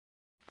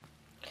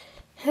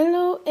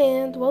Hello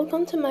and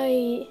welcome to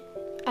my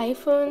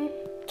iPhone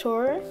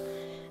tour.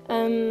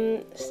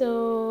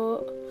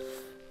 So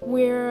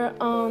we're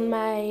on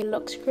my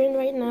lock screen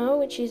right now,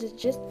 which is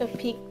just a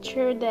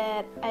picture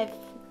that I've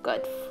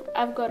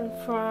gotten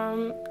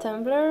from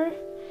Tumblr.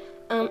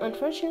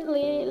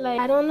 Unfortunately, like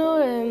I don't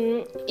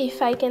know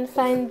if I can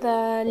find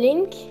the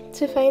link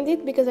to find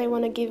it because I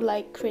want to give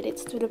like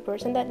credits to the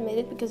person that made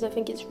it because I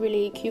think it's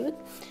really cute.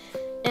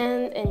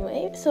 And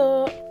anyway,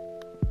 so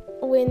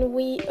when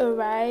we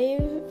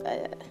arrive,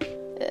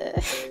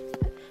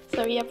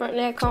 sorry,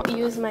 apparently I can't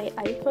use my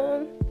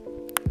iPhone.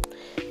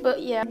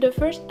 But yeah, the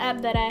first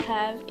app that I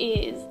have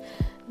is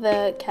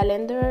the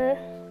calendar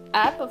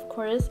app, of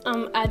course.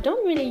 I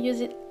don't really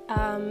use it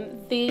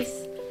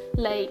this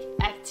like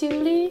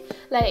actively.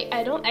 Like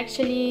I don't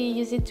actually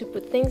use it to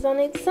put things on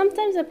it.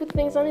 Sometimes I put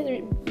things on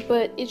it,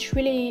 but it's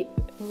really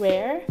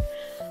rare.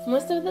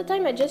 Most of the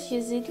time I just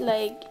use it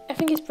like I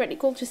think it's pretty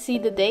cool to see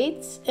the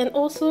dates, and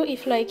also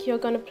if like you're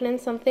gonna plan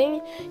something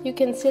you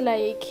can see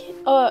like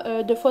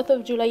the 4th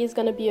of July is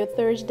gonna be a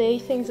Thursday,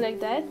 things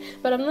like that.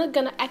 But I'm not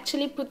gonna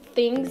actually put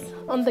things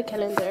on the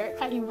calendar.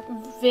 I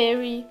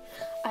very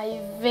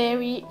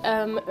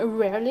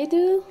rarely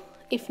do,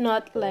 if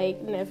not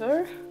like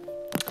never.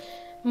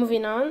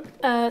 Moving on,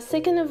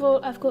 second of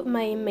all, I've got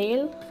my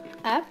mail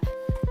app.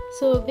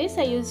 So this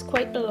I use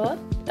quite a lot.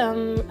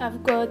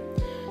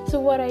 So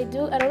what I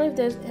do, I don't know if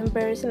there's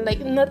embarrassing, like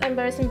not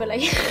embarrassing, but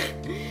like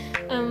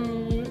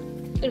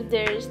if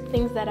there's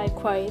things that are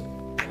quite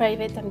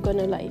private, I'm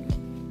gonna like,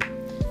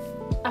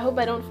 I hope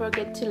I don't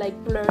forget to like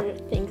blur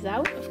things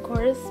out, of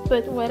course.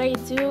 But what I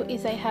do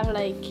is I have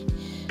like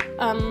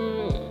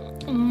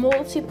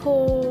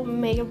multiple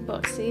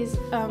mailboxes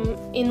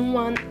in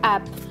one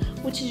app,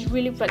 which is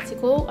really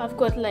practical. I've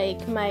got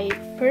like my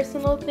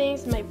personal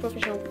things, my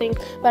professional things,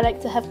 but I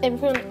like to have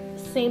everything on the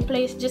same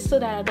place just so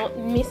that I don't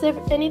miss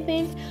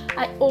anything.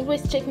 I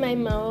always check my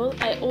mail.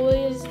 I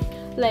always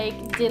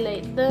like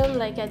delete them.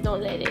 Like I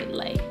don't let it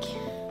like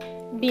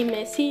be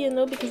messy, you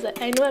know, because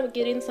I know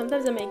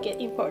sometimes I might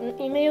get important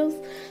emails,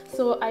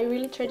 so I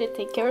really try to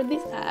take care of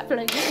this app.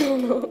 Like I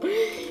don't know,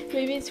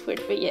 maybe it's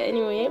weird, but yeah,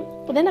 anyway.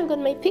 But then I've got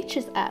my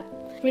pictures app.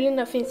 Really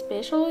nothing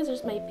special, it's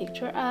just my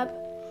picture app.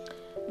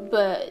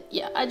 But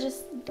yeah,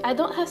 I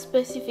don't have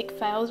specific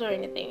files or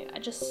anything. I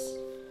just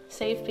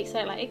save pics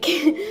I like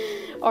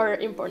or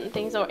important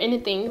things or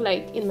anything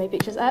like in my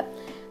pictures app.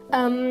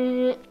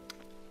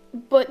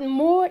 But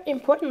more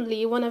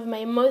importantly, one of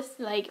my most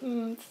like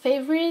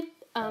favorite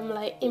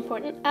like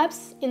important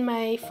apps in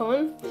my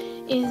phone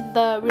is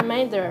the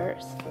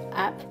reminders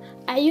app.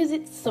 I use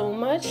it so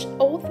much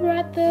all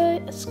throughout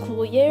the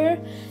school year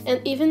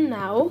and even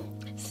now.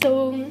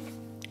 So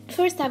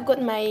first I've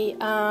got my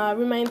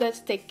reminder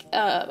to take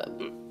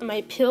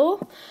my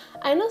pill.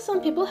 I know some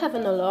people have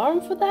an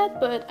alarm for that,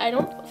 but I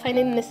don't find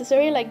it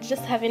necessary. Like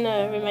just having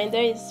a reminder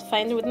is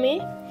fine with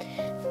me.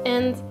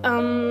 And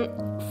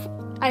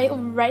I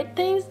write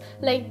things.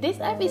 Like this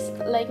app is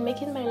like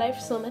making my life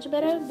so much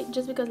better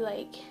just because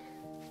like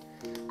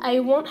I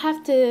won't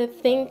have to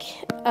think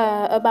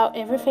about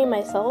everything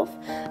myself.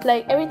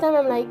 Like every time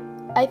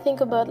I think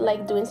about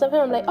like doing something,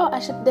 I'm like, oh, I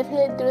should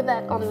definitely do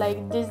that on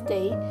like this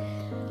day.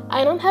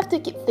 I don't have to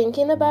keep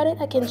thinking about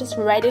it. I can just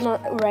write it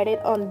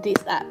on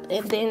this app,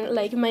 and then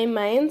like my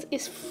mind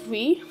is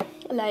free.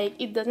 Like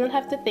it doesn't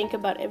have to think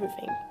about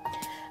everything.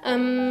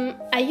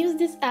 I use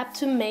this app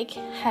to make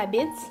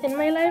habits in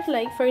my life.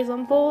 Like for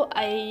example,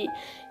 I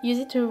use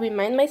it to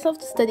remind myself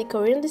to study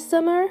Korean this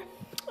summer.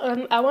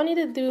 I wanted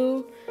to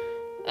do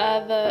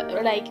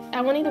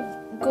I wanted to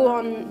go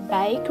on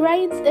bike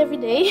rides every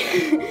day.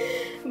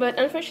 But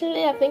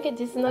unfortunately I think it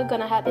is not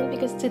gonna happen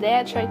because today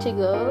I tried to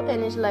go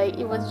and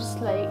it was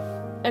just like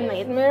a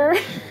nightmare.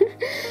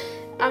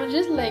 I'm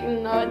just like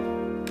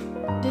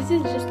this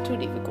is just too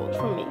difficult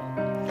for me,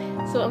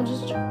 so I'm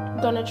just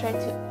gonna try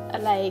to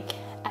like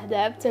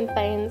adapt and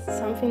find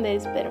something that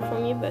is better for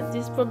me, but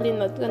this is probably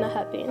not gonna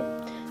happen,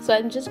 so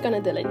I'm just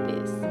gonna delete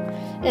this.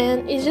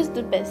 And it's just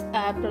the best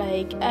app.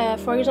 Like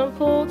for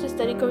example, to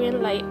study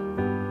Korean, like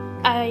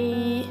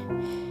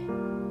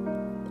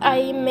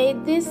I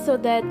made this so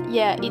that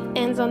yeah, it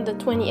ends on the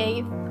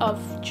 28th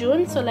of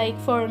June, so like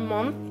for a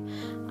month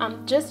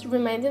I'm just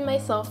reminding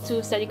myself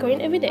to study Korean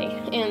every day.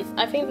 And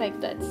I think like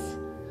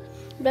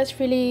that's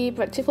really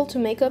practical to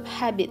make up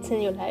habits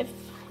in your life.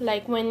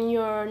 Like when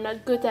you're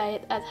not good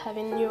at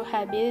having new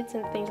habits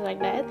and things like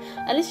that,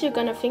 at least you're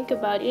gonna think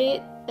about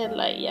it. And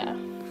like yeah,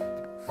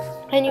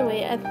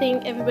 anyway, I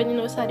think everybody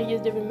knows how to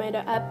use the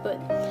reminder app, but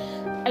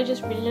I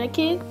just really like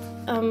it.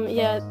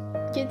 Yeah,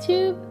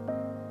 YouTube,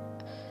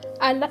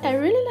 I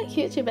really like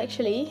YouTube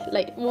actually.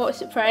 Like, what a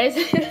surprise.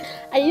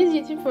 I use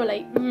YouTube for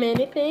like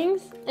many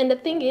things, and the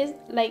thing is,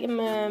 like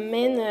my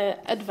main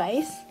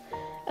advice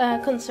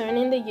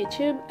concerning the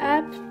YouTube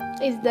app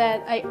is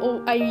that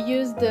I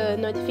use the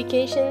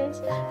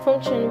notifications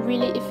function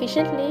really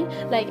efficiently.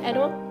 Like I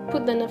don't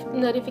put the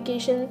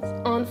notifications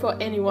on for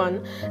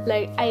anyone.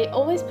 Like I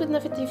always put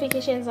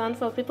notifications on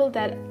for people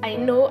that I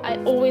know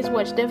I always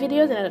watch their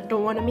videos and I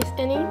don't want to miss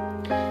any.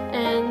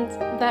 And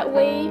that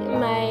way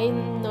my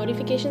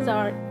notifications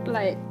are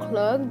like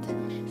clogged.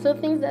 So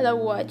things that I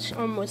watch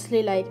are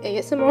mostly like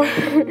ASMR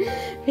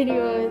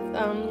videos,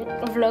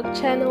 vlog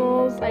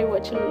channels. I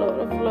watch a lot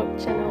of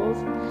vlog channels,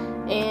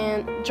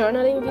 and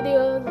journaling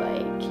videos,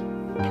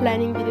 like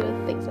planning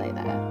videos, things like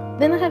that.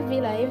 Then I have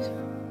VLive,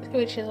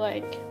 which is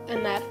like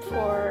an app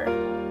for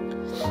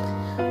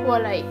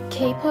what like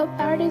K-pop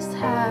artists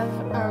have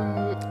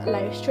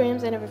live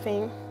streams and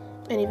everything,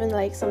 and even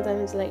like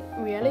sometimes like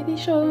reality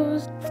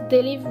shows.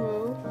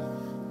 Deliveroo,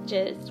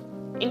 just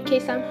in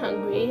case I'm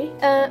hungry.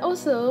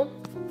 Also,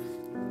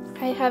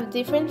 I have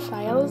different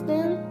files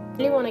then. I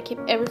really want to keep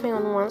everything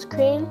on one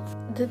screen.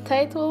 The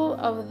title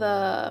of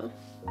the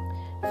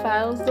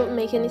files don't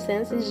make any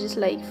sense. It's just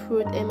like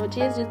fruit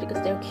emojis just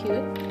because they're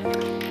cute.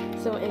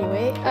 So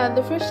anyway,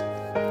 the first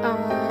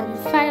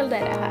file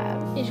that I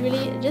have is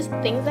really just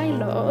things I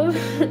love.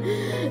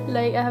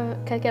 Like I have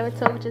Kakao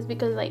Talk just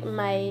because like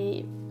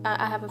I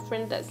have a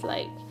friend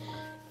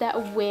that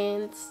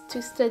went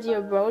to study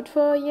abroad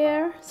for a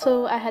year,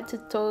 so I had to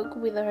talk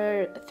with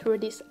her through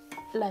this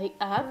like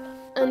app.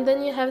 And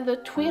then you have the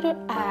Twitter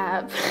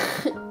app.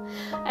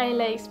 I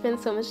like spend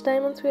so much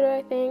time on Twitter,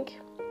 I think.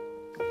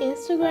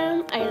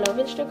 Instagram, I love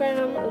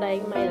Instagram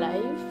like my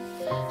life.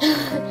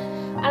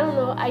 I don't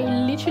know, I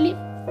literally,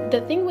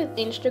 the thing with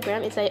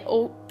Instagram is I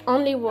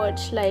only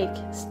watch like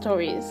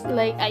stories.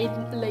 Like I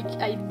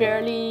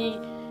barely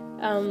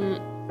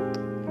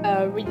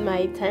read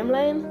my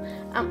timeline.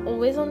 I'm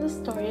always on the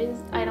stories.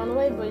 I don't know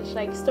why, but it's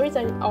like stories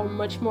are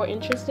much more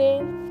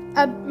interesting.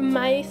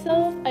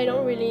 Myself, I'm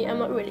not really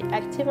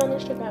active on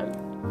Instagram.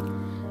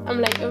 I'm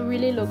like a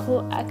really local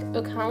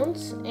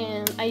account,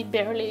 and I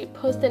barely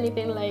post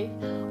anything like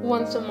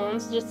once a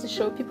month just to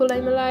show people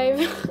I'm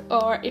alive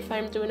or if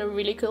I'm doing a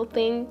really cool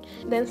thing.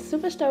 Then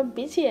Superstar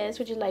BTS,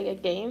 which is like a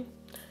game,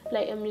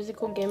 like a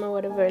musical game or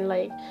whatever, and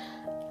like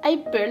I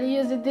barely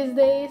use it these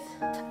days.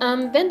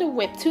 Then the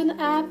Webtoon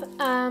app,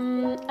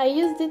 I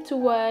used it to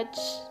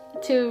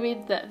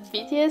read the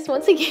BTS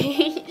once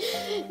again.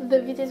 The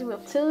BTS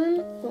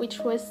Webtoon, which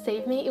was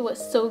Save Me. It was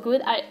so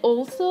good. I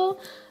also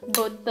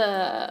bought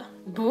the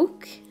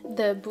book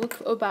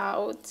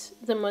about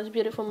the most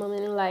beautiful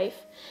moment in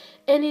life,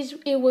 and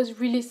it was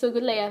really so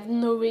good. Like I have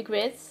no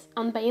regrets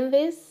on buying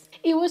this.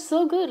 It was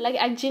so good. Like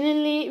I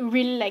genuinely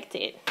really liked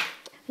it.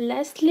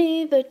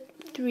 Lastly, the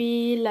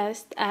three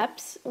last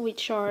apps,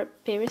 which are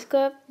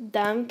Periscope,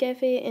 Dame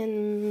Cafe,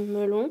 and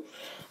Melon.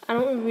 I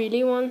don't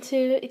really want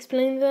to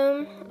explain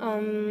them.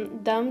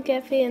 Dame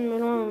Cafe and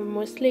Melon are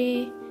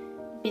mostly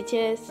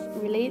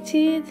BTS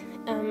related.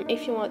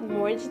 If you want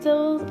more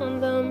details on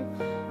them,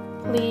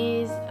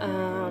 please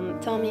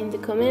tell me in the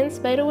comments.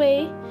 By the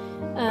way,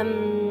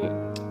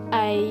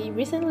 I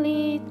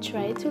recently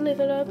tried to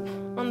level up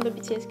on the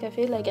BTS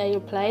Cafe. Like I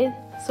applied.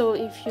 So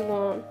if you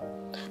want,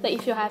 like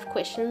if you have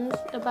questions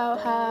about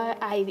how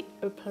I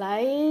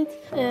applied,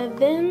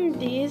 then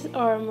these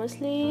are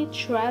mostly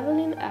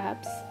traveling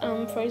apps.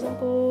 For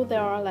example,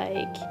 there are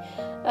like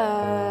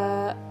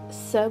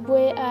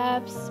subway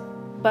apps,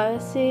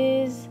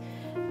 buses,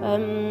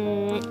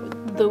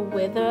 the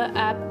weather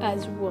app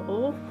as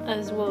well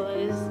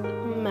as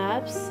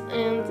maps,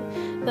 and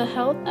the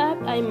health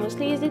app. I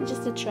mostly use it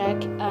just to track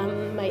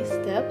my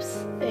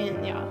steps,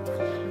 and yeah,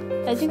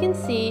 as you can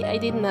see, I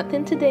did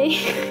nothing today.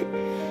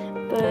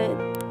 But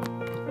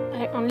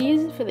I only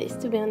use it for this,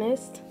 to be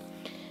honest.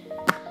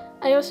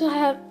 I also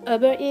have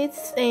Uber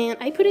Eats, and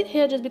I put it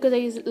here just because I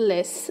use it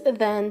less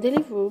than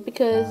Deliveroo,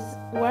 because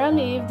where I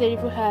live,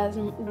 Deliveroo has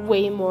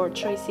way more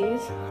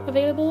choices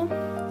available.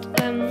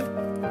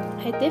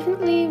 I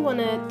definitely want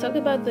to talk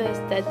about the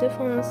Stade de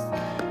France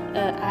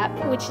app,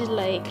 which is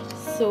like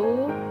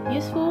so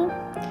useful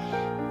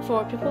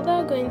for people that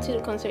are going to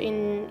the concert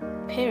in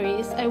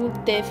Paris. I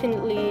would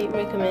definitely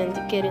recommend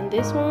getting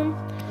this one.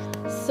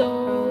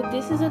 So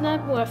this is an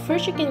app where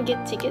first you can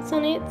get tickets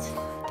on it,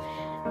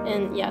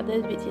 and yeah,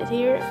 there's BTS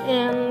here.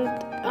 And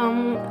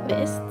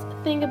best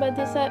thing about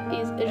this app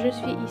is Je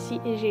suis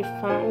ici et j'ai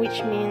faim,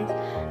 which means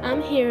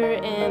I'm here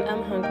and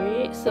I'm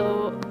hungry.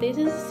 So this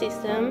is a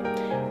system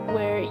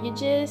where you're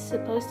just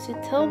supposed to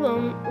tell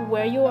them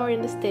where you are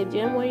in the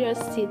stadium, where you're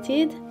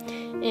seated,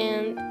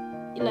 and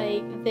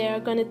like they're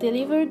gonna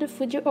deliver the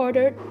food you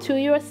ordered to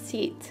your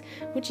seat,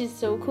 which is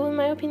so cool in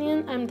my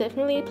opinion. I'm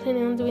definitely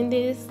planning on doing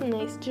this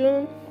next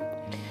June,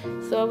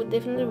 so I would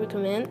definitely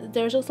recommend.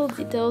 There's also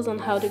details on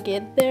how to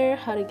get there,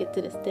 how to get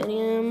to the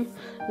stadium,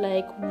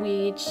 like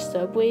which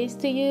subways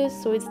to use,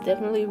 so it's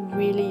definitely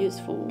really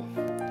useful.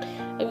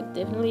 I would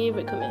definitely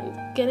recommend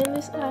getting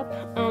this app.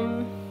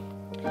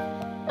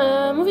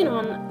 Moving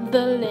on,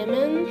 the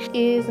Lemon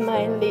is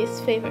my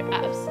least favorite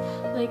apps.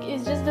 Like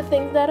it's just the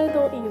things that I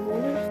don't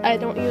use. I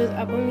don't use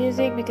Apple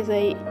Music because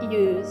I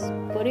use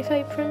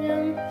Spotify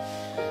Premium,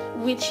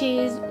 which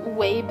is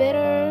way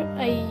better.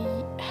 I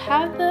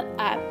have the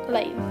app,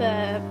 like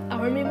the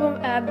Army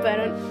Bomb app, but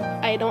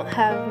I don't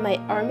have my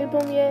Army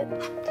Bomb yet.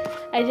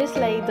 I just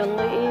like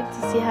downloaded it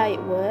to see how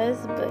it was,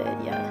 but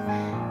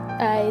yeah.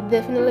 I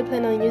definitely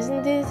plan on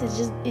using this.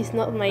 It's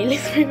not my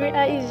least favorite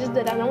app. It's just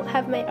that I don't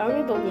have my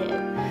Ramble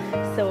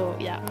yet. So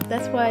yeah,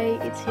 that's why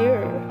it's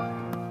here.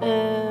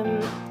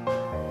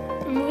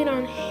 Moving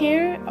on,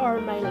 here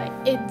are my like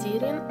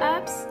editing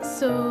apps.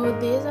 So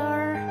these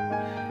are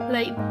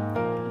like,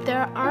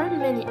 there aren't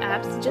many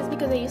apps just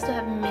because I used to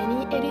have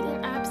many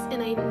editing apps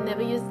and I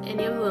never used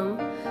any of them.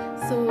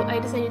 So I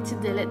decided to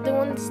delete the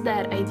ones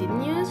that I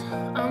didn't use.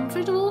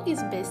 First of all,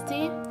 it's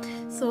Bestie.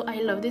 So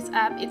I love this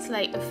app. It's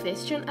like a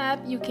fashion app.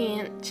 You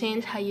can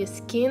change how your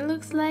skin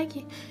looks like.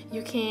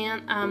 You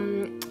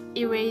can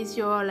erase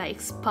your like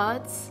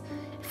spots.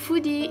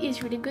 Foodie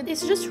is really good.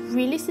 It's just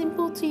really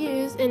simple to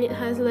use and it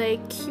has like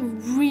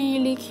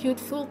really cute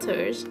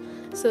filters.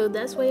 So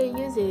that's why I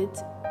use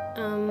it.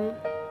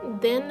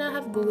 Then I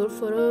have Google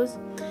Photos.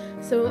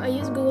 So I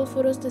use Google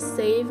Photos to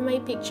save my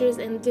pictures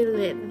and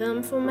delete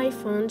them from my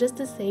phone, just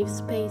to save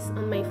space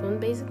on my phone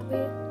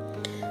basically.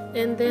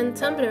 And then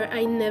Tumblr,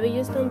 I never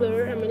use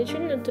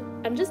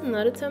Tumblr. I'm just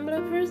not a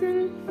Tumblr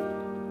person.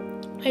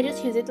 I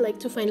just use it like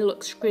to find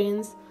lock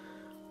screens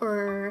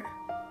or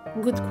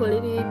good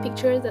quality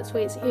pictures. That's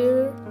why it's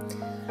here.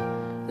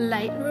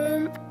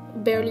 Lightroom,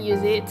 barely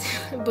use it,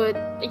 but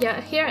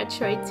yeah, here I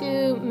try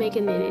to make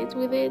an edit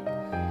with it.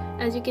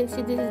 As you can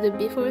see, this is the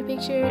before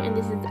picture and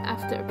this is the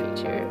after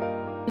picture.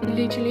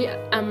 Literally,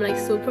 I'm like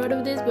so proud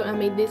of this, but I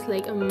made this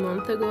like a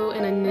month ago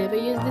and I never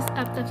used this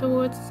app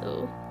afterwards.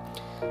 So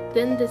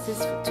then this is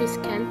to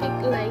scan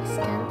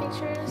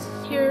pictures.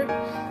 Here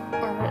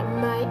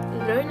are my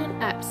learning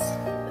apps.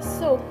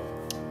 So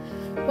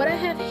what I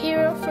have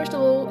here, first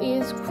of all,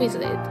 is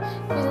Quizlet.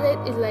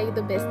 Quizlet is like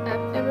the best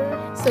app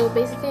ever. So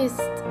basically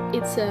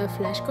it's a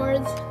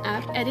flashcards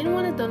app. I didn't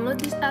want to download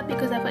this app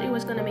because I thought it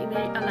was gonna make me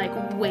like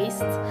waste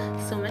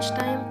so much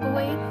time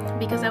away,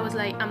 because I was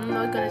like, I'm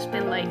not gonna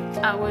spend like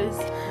hours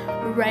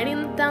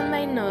writing down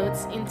my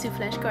notes into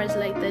flashcards.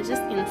 Like, that's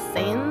just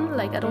insane.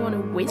 Like, I don't want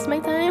to waste my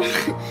time.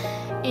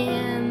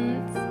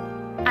 And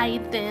I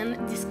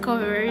then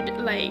discovered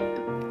like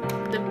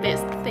the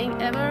best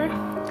thing ever,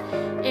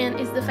 and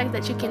it's the fact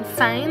that you can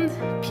find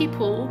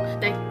people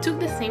that took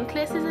the same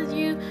classes as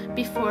you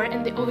before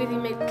and they already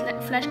made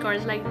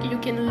flashcards. Like, you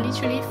can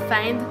literally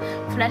find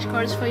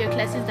flashcards for your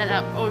classes that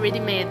are already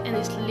made, and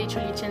it's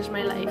literally changed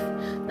my life.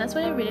 That's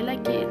why I really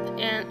like it,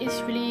 and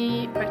it's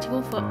really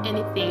practical for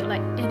anything,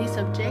 like any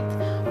subject,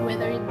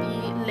 whether it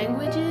be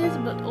languages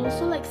but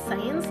also like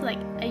science. Like,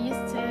 I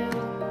used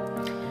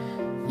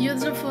to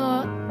use them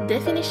for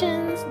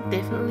definitions,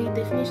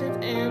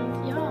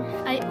 and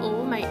yeah, I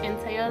owe my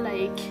entire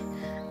like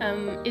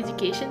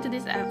education to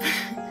this app.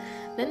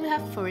 Then we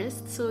have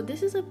Forest. So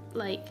this is a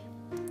like,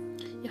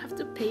 you have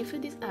to pay for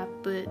this app,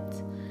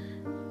 but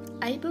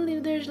I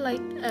believe there's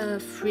like a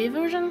free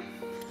version,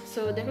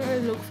 so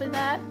definitely look for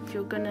that.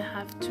 You're gonna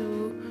have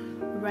to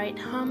write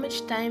how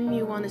much time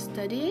you want to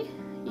study.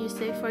 You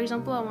say, for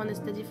example, I want to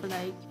study for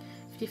like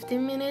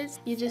 15 minutes.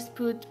 You just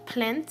put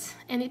plant,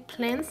 and it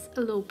plants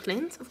a little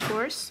plant, of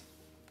course,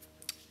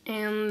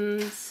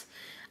 and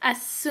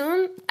as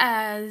soon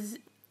as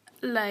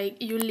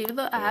like you leave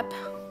the app,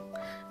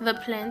 the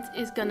plant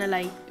is gonna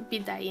like be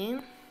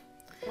dying.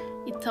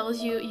 It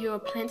tells you your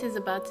plant is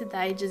about to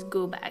die, just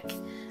go back.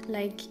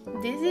 Like,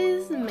 this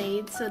is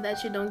made so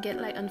that you don't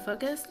get like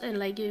unfocused and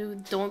like you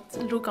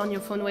don't look on your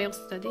phone while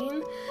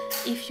studying.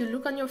 If you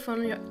look on your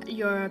phone,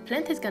 your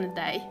plant is gonna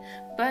die.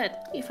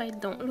 But if I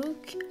don't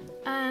look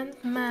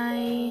at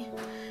my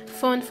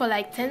phone for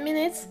like 10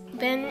 minutes,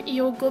 then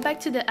you'll go back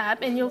to the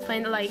app and you'll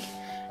find like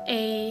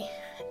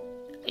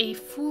a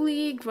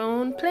fully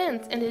grown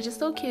plant, and it's just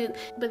so cute.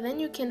 But then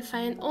you can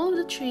find all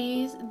the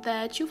trees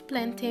that you've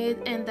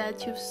planted and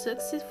that you've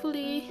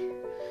successfully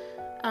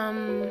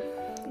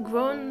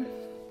grown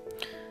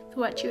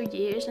throughout your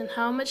years, and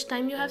how much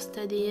time you have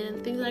studied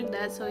and things like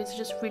that. So it's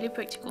just really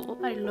practical.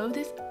 I love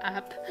this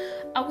app.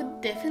 I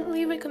would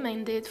definitely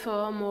recommend it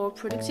for more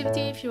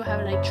productivity if you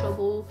have like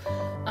trouble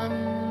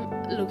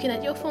looking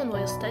at your phone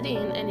while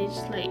studying and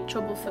it's like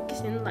trouble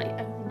focusing. Like,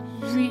 I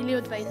really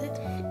advise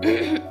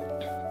it.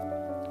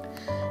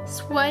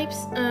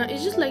 Swipes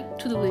is just like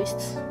to-do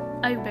lists.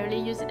 I barely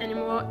use it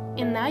anymore,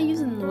 and I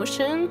use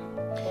Notion.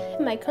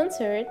 In my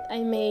concert, I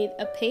made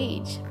a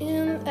page,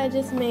 and I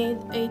just made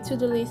a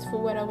to-do list for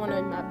what I want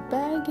in my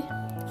bag,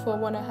 for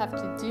what I have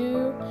to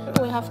do.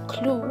 We have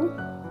Clue,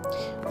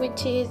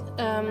 which is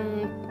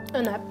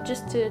an app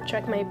just to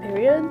track my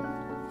period,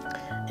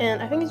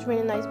 and I think it's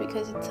really nice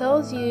because it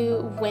tells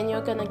you when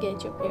you're gonna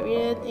get your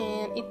period,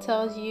 and it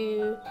tells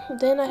you.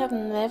 Then I have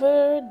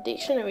Never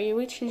Dictionary,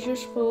 which is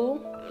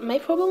useful. My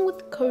problem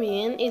with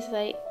Korean is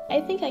like,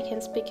 I think I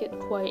can speak it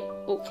quite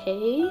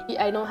okay.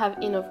 I don't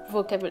have enough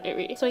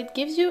vocabulary. So it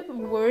gives you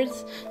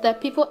words that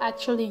people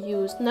actually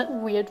use, not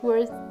weird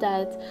words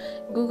that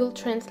Google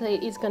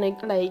Translate is gonna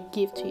like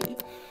give to you.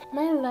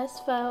 My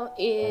last file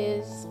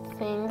is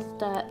things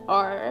that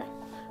are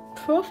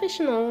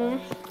professional.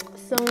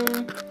 So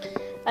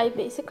I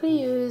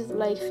basically use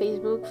like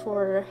Facebook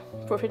for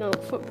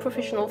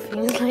professional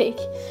things,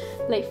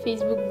 like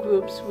Facebook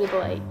groups with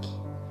like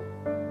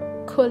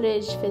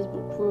college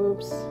Facebook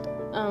groups,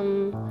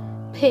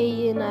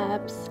 paying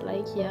apps,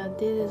 like yeah,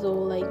 this is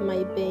all like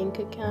my bank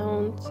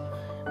account,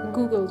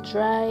 Google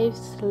Drive,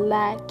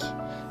 Slack.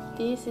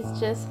 This is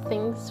just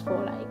things for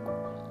like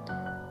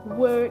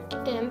work.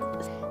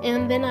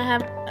 And then I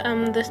have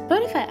the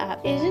Spotify app.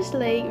 It's just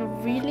like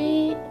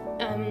really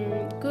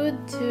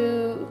good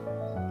to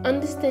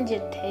understand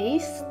your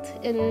taste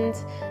and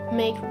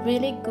make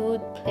really good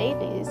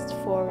playlists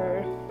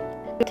for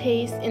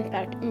taste in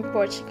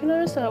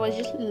particular. So I was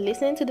just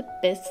listening to the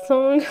best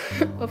song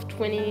of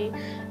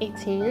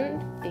 2018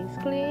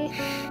 basically.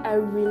 I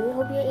really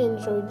hope you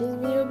enjoyed this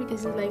video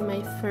because it's like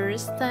my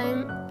first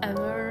time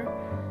ever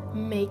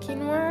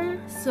making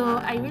one, so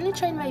I really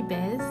tried my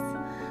best.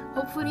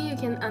 Hopefully you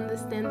can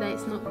understand that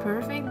it's not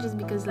perfect just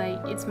because like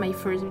it's my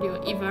first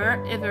video ever.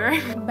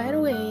 By the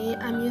way,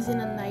 I'm using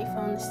an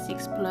iPhone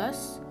 6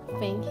 Plus.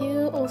 Thank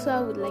you. Also,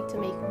 I would like to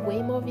make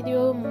way more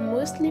videos,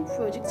 mostly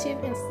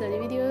productive and study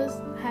videos.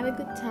 Have a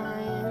good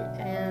time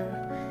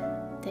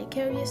and take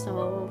care of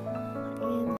yourself.